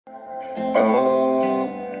Oh,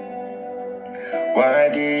 why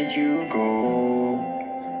did you go?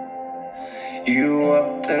 You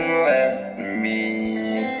up and left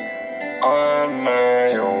me on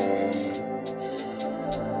my own.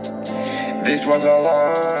 This was a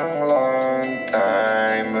long, long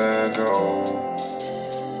time ago,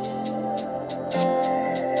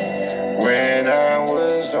 when I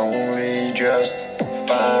was only just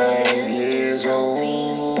 5 years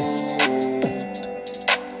old.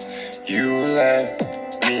 You left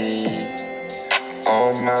me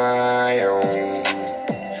on my own.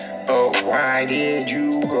 But why did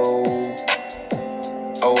you go?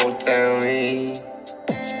 Oh, tell me,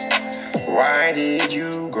 why did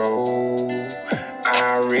you go?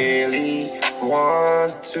 I really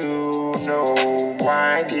want to know,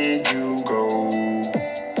 why did you go?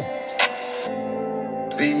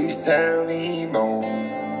 Please tell me more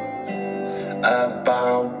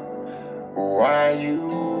about why you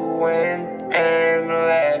went and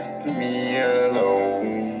left me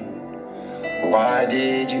alone. Why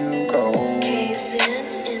did you go?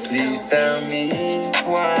 Please tell me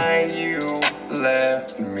why you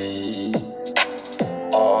left me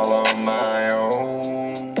all on my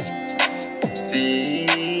own. See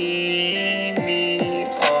me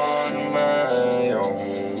on my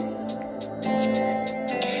own.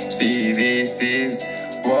 See, this is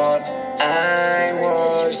what I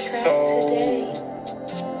was told.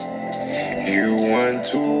 You weren't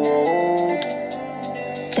too old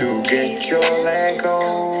to get your leg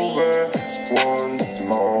over once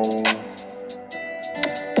more.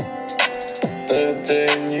 But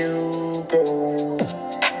then you go,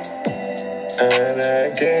 and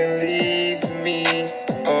again leave me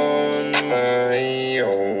on my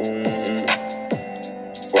own.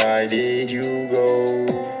 Why did you go?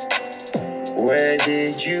 Where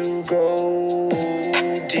did you go?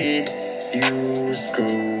 Did you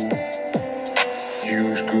screw?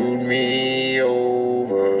 You screwed me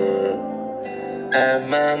over, and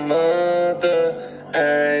my mother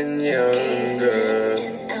and younger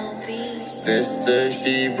sister,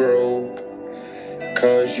 she broke,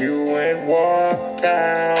 'cause you went walked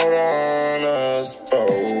out on us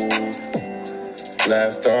both,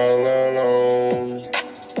 left all alone.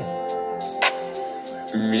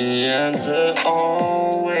 Me and her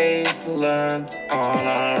always learned on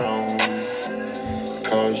our own,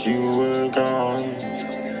 'cause you were gone.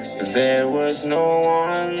 There was no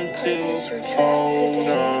one to hold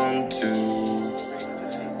on to,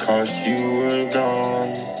 'cause you were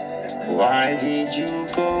gone. Why did you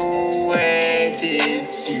go? Where did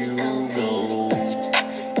you go?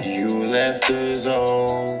 You left us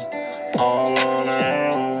all on our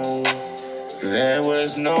own. There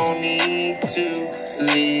was no need to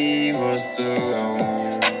leave us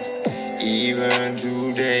alone. Even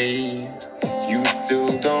today, you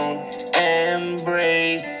still don't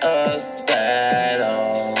embrace us at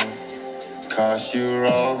all, 'cause you're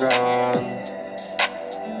all